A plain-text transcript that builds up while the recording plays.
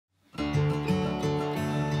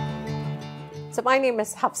So my name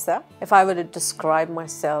is Hafsa. If I were to describe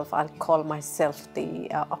myself, I'll call myself the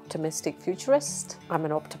optimistic futurist. I'm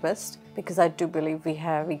an optimist because I do believe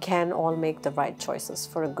we can all make the right choices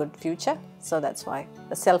for a good future. So that's why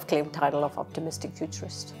the self-claimed title of optimistic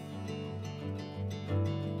futurist.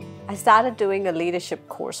 I started doing a leadership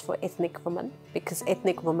course for ethnic women because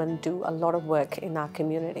ethnic women do a lot of work in our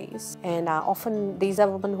communities, and often these are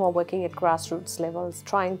women who are working at grassroots levels,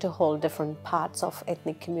 trying to hold different parts of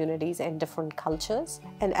ethnic communities and different cultures.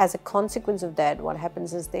 And as a consequence of that, what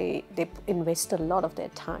happens is they invest a lot of their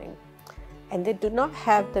time, and they do not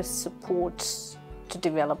have the support to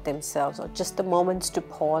develop themselves or just the moments to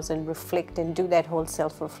pause and reflect and do that whole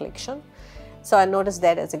self-reflection. So I noticed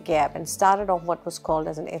that as a gap and started off what was called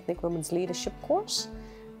as an ethnic women's leadership course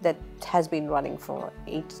that has been running for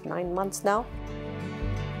 8-9 months now.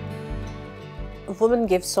 Women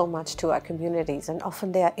give so much to our communities, and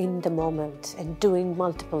often they are in the moment and doing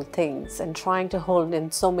multiple things and trying to hold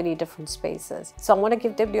in so many different spaces. So I want to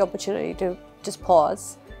give them the opportunity to just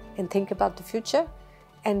pause and think about the future.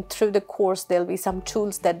 And through the course, there'll be some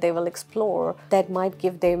tools that they will explore that might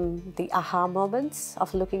give them the aha moments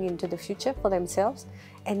of looking into the future for themselves.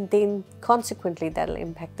 And then consequently, that'll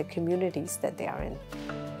impact the communities that they are in.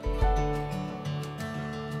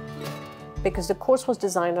 Because the course was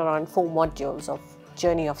designed around 4 modules of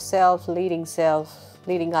journey of self, leading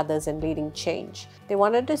others, and leading change. They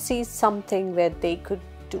wanted to see something where they could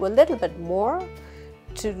do a little bit more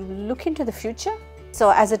to look into the future.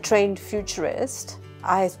 So as a trained futurist,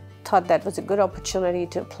 I thought that was a good opportunity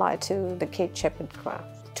to apply to the Sheppard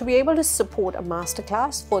craft. To be able to support a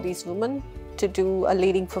masterclass for these women to do a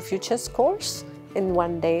Leading for Futures course, in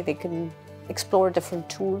one day they can explore different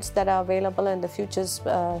tools that are available in the Futures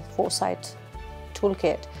Foresight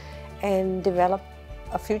Toolkit and develop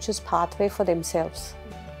a futures pathway for themselves,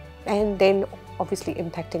 and then obviously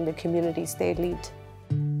impacting the communities they lead.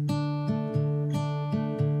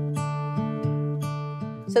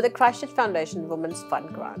 So the Christchurch Foundation Women's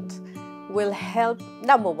Fund Grant will help,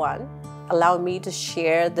 number one, allow me to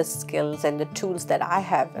share the skills and the tools that I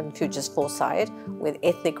have in Futures Foresight with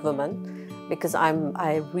ethnic women, because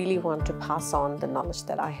I really want to pass on the knowledge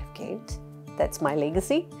that I have gained. That's my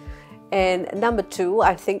legacy. And number two,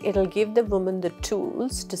 I think it'll give the women the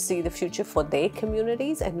tools to see the future for their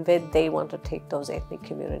communities and where they want to take those ethnic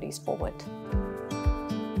communities forward.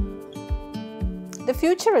 The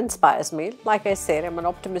future inspires me. Like I said, I'm an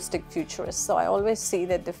optimistic futurist, so I always see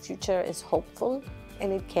that the future is hopeful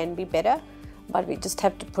and it can be better, but we just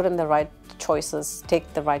have to put in the right choices,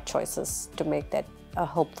 take the right choices to make that a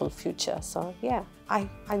hopeful future. So yeah, I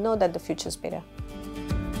know that the future is better.